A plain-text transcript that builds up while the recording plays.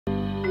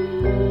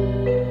Take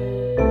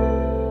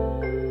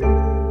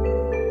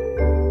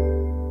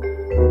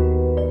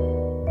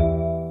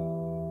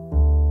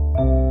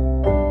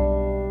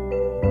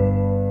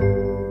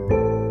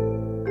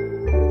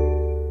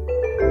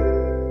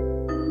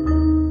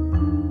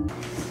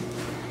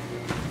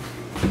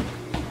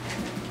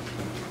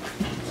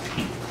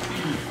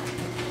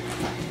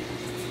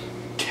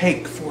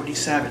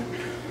 47.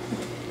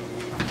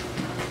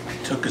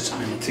 Took us a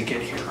minute to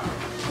get here.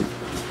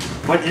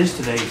 What is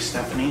today,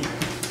 Stephanie?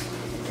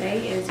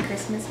 Today is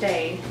Christmas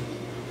Day.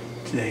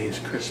 Today is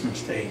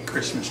Christmas Day,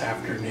 Christmas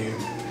afternoon.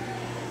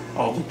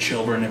 All the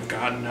children have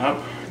gotten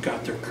up,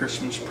 got their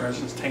Christmas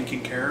presents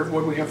taken care of.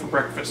 What do we have for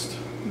breakfast?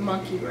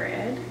 Monkey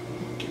bread.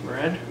 Monkey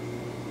bread.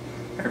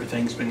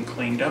 Everything's been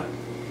cleaned up.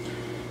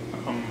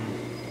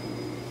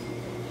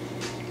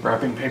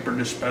 Wrapping paper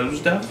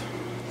disposed of,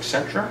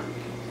 etc.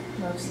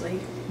 Mostly.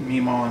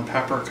 Meemaw and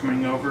Pepper are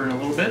coming over in a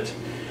little bit.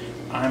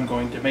 I'm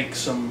going to make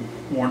some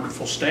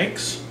wonderful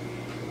steaks.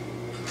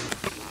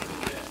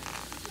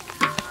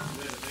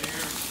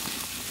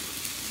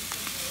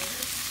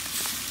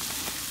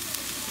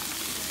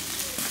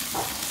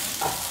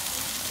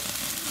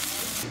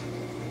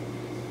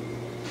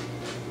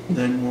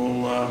 Then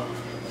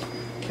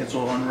kids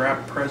will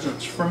unwrap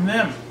presents from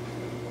them.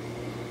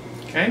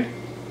 Okay?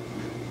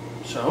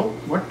 So,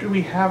 what do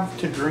we have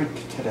to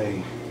drink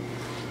today?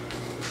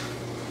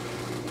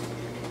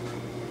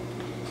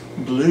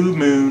 Blue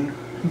Moon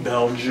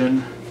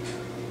Belgian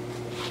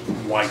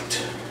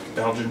white,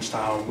 Belgian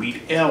style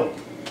wheat ale.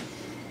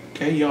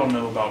 Okay, y'all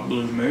know about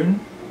Blue Moon.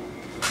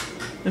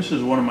 This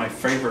is one of my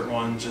favorite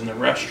ones in the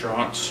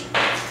restaurants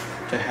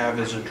to have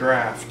as a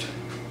draft.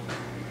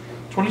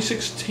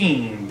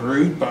 2016,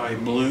 brewed by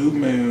Blue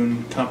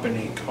Moon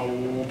Company,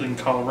 cold in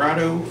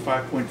Colorado,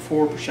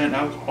 5.4%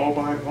 alcohol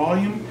by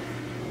volume,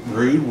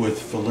 brewed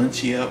with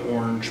Valencia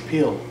orange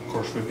peel. Of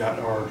course, we've got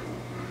our,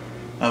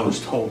 I was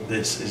told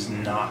this is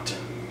not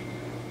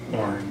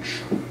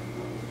orange.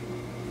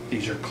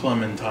 These are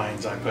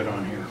clementines I put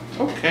on here.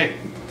 Okay.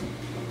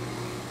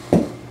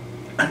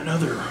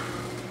 Another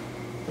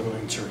little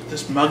insert.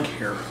 This mug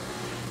here,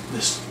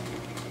 this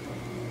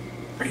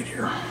right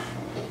here.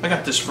 I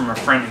got this from a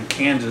friend in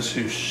Kansas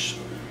who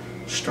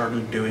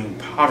started doing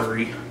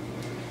pottery.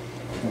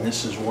 And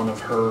this is one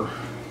of her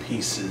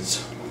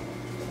pieces.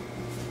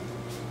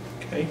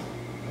 Okay.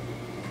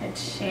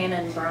 It's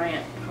Shannon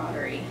Bryant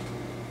pottery.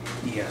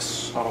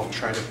 Yes, I'll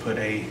try to put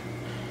a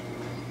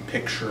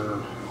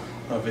picture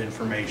of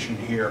information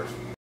here.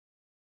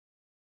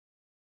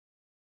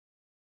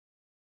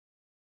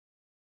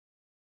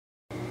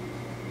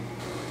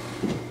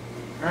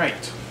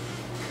 Alright,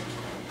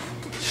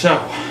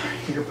 so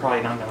you're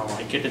probably not going to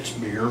like it. It's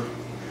beer.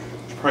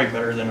 It's probably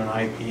better than an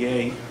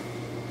IPA.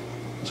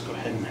 Let's go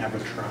ahead and have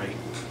a try.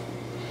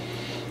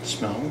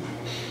 Smell.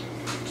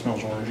 It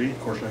smells orangey.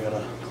 Of course, I got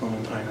a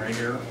clementine right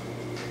here.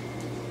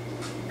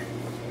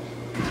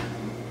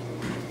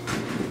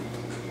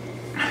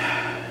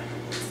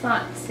 It's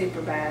not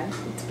super bad.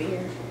 It's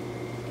beer.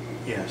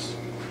 Yes.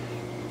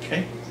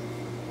 Okay.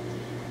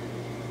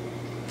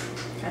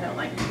 I don't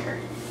like beer.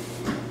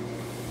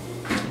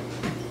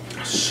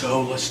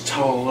 So let's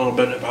tell a little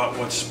bit about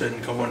what's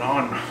been going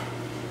on.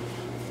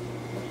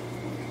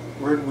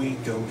 Where'd we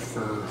go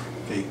for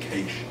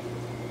vacation?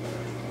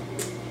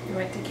 We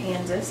went to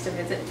Kansas to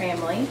visit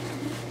family.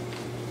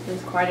 It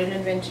was quite an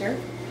adventure.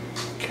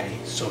 Okay,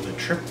 so the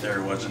trip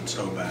there wasn't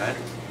so bad.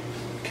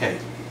 Okay,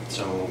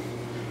 so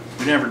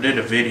we never did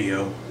a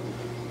video,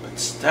 but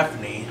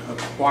Stephanie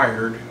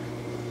acquired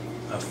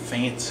a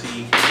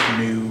fancy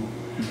new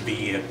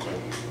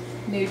vehicle.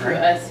 New to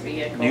us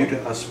vehicle. New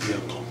to us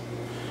vehicle.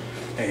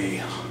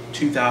 A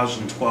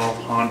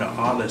 2012 Honda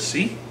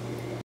Odyssey.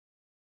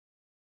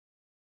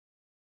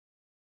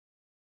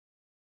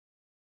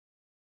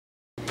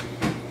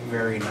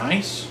 Very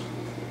nice.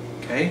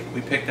 Okay,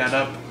 we picked that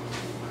up.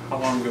 How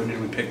long ago did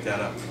we pick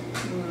that up?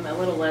 A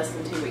little less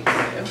than 2 weeks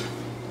ago.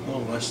 A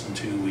little less than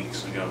 2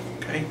 weeks ago,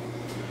 okay?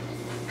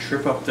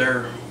 Trip up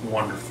there,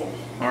 wonderful.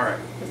 All right.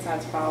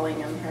 Besides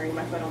falling and hurting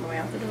my foot on the way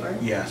out the door.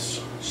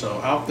 Yes, so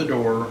out the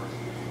door,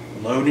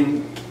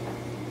 loading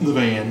the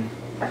van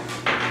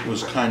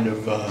was kind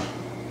of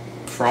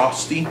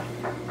frosty,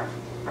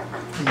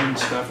 and then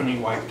Stephanie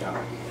wiped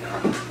out.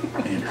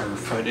 And her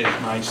foot is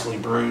nicely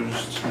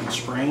bruised and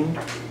sprained.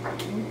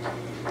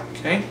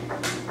 Okay,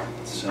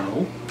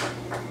 so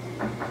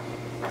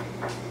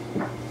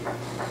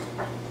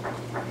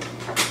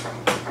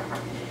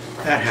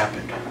that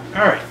happened.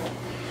 All right.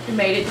 We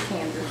made it to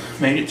Kansas.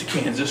 Made it to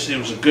Kansas. It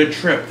was a good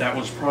trip. That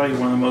was probably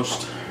one of the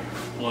most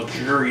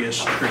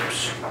luxurious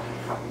trips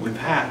we've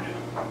had.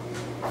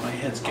 My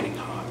head's getting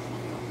hot.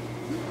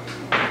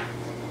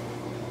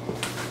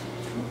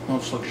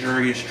 Most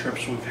luxurious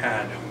trips we've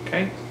had.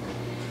 Okay.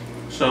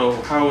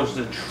 So how was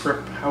the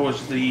trip? How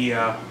was the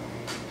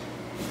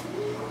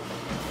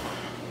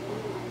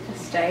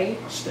Stay.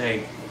 stay?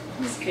 It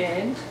was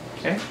good.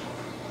 Okay.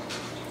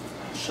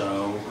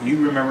 So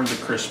you remember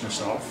the Christmas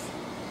elf?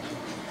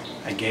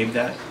 I gave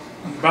that.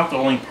 About the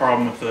only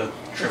problem with the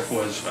trip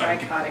was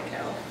Psychotic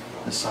elf.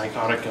 a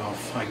psychotic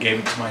elf. I gave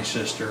it to my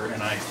sister,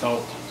 and I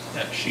felt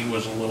that she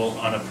was a little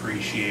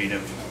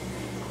unappreciative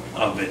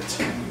of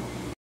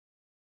it.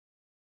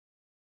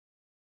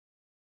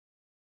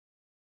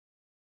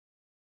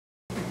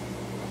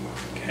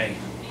 Okay.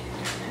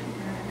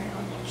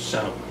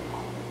 So,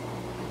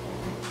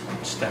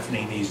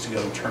 Stephanie needs to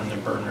go turn the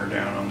burner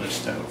down on the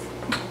stove.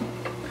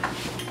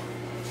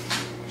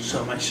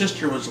 So my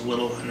sister was a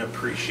little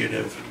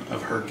unappreciative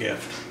of her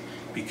gift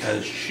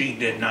because she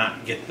did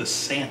not get the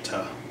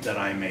Santa that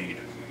I made.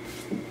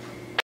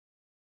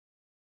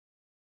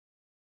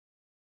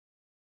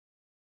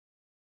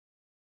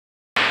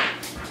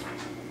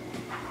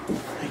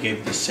 I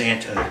gave the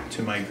Santa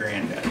to my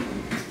granddad.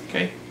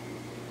 Okay?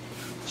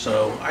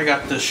 So I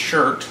got this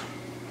shirt.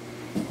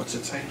 What's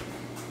it say?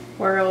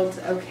 World's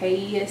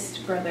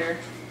okayest brother.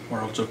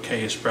 World's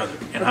okayest brother.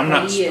 And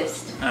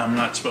Okayest. I'm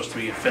not supposed to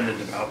be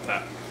offended about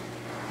that.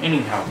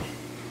 Anyhow.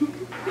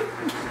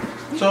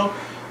 So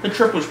the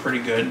trip was pretty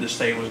good. The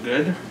stay was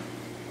good.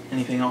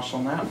 Anything else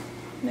on that?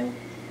 No.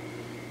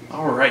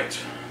 All right.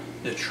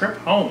 The trip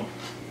home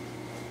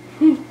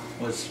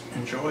was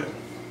enjoyable.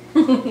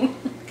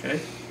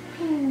 Okay.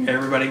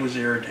 Everybody was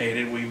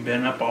irritated. We've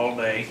been up all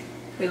day.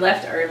 We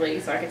left early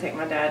so I could take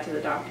my dad to the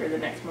doctor the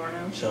next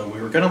morning. So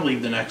we were going to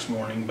leave the next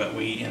morning, but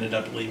we ended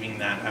up leaving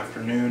that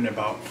afternoon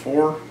about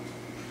 4.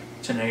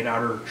 It's an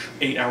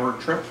 8-hour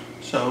trip.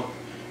 So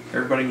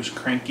everybody was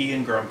cranky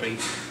and grumpy.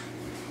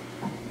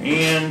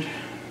 And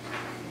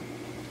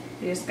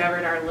We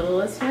discovered our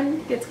littlest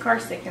one gets car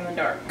sick in the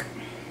dark.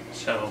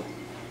 so,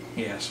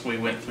 yes, we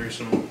went through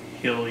some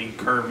hilly,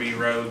 curvy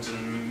roads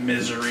in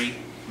Missouri.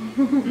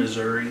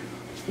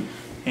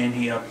 And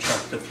he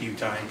upchucked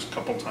a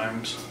couple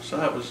times. So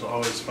that was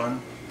always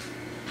fun.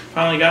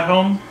 Finally got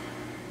home.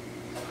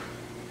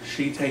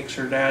 She takes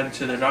her dad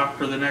to the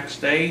doctor the next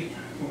day.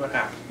 What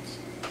happens?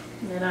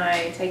 And then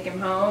I take him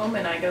home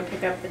and I go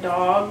pick up the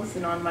dogs,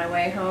 and on my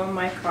way home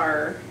my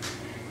car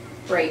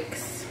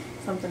breaks.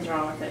 Something's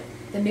wrong with it.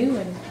 The new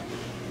one.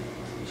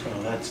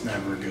 So that's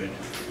never good.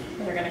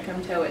 They're gonna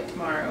come tow it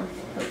tomorrow.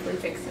 Hopefully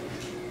fix it.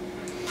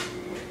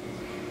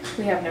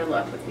 We have no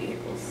luck with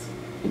vehicles.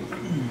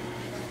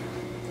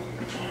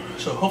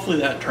 So hopefully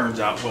that turns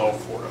out well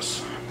for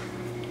us.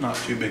 Not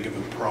too big of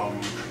a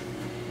problem.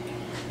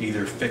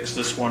 Either fix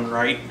this one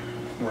right,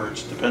 where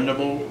it's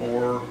dependable,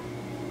 or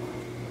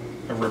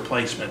a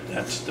replacement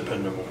that's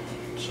dependable.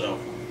 So,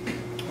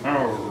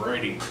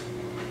 alrighty.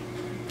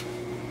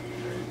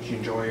 Did you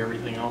enjoy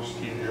everything else?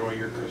 Did you enjoy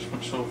your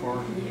Christmas so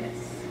far?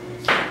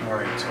 Yes.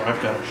 Alright, so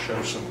I've got to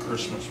show some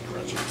Christmas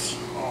presents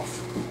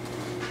off.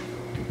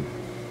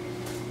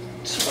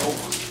 So,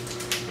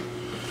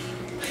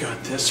 I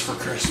got this for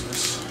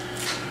Christmas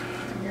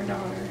From your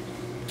daughter.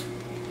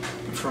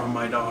 from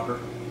my daughter.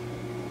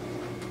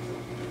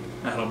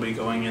 That'll be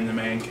going in the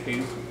man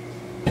cave.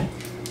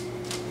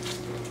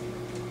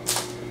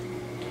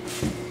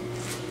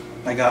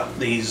 I got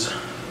these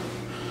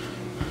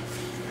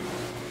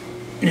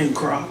new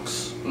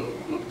Crocs.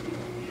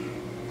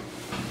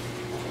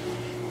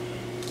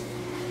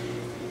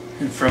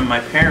 And from my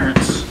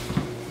parents,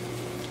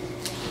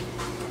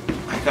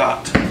 I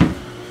got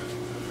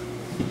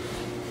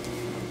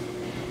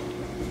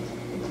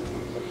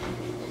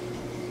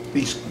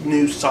these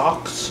new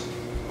socks.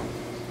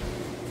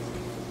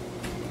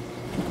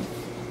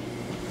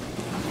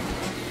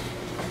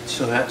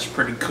 So that's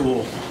pretty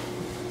cool.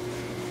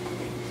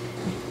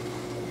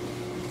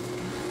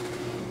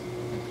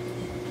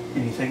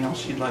 Anything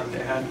else you'd like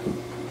to add?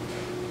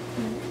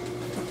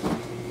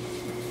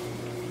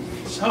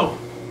 So,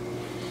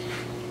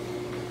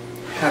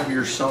 have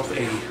yourself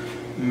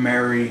a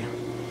Merry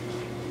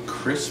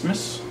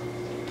Christmas.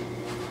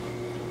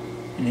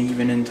 And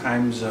even in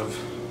times of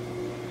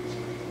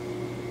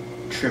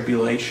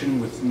tribulation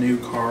with new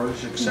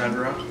cars,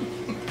 etc.,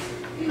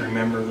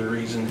 remember the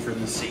reason for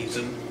the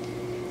season.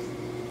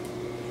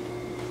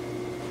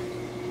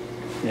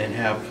 And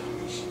have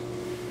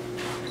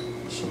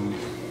some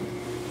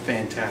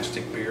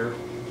fantastic beer.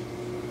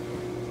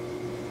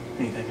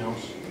 Anything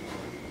else?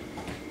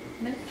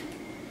 No,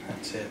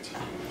 That's it.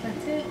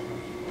 that's it.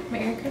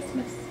 Merry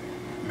Christmas.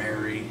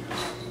 Merry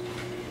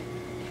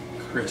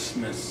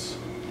Christmas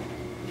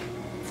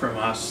from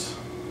us.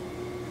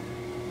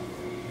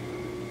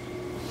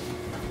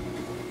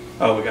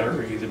 Oh, we gotta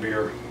review the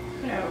beer.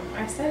 No,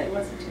 I said it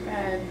wasn't too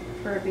bad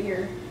for a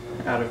beer.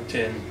 Out of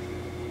 10.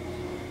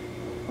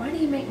 Why do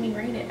you make me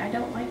rate it? I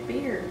don't like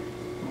beer.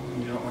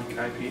 You don't like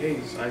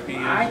IPAs.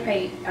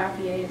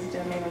 IPAs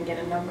don't even get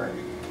a number.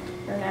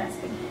 They're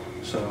nasty.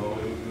 So,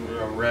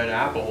 a red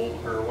apple,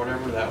 or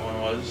whatever that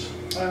one was.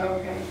 Oh,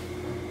 okay.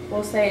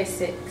 We'll say a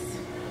 6.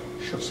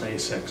 She'll say a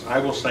 6. I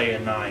will say a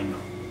 9.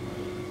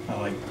 I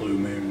like Blue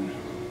Moon.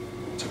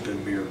 It's a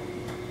good beer.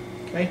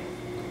 Okay?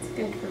 It's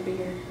good for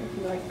beer,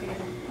 if you like beer.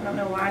 I don't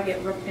know why I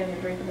get roped into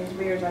drinking these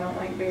beers. I don't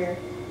like beer.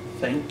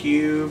 Thank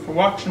you for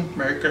watching.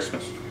 Merry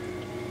Christmas.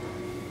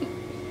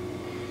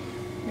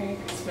 Merry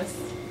Christmas.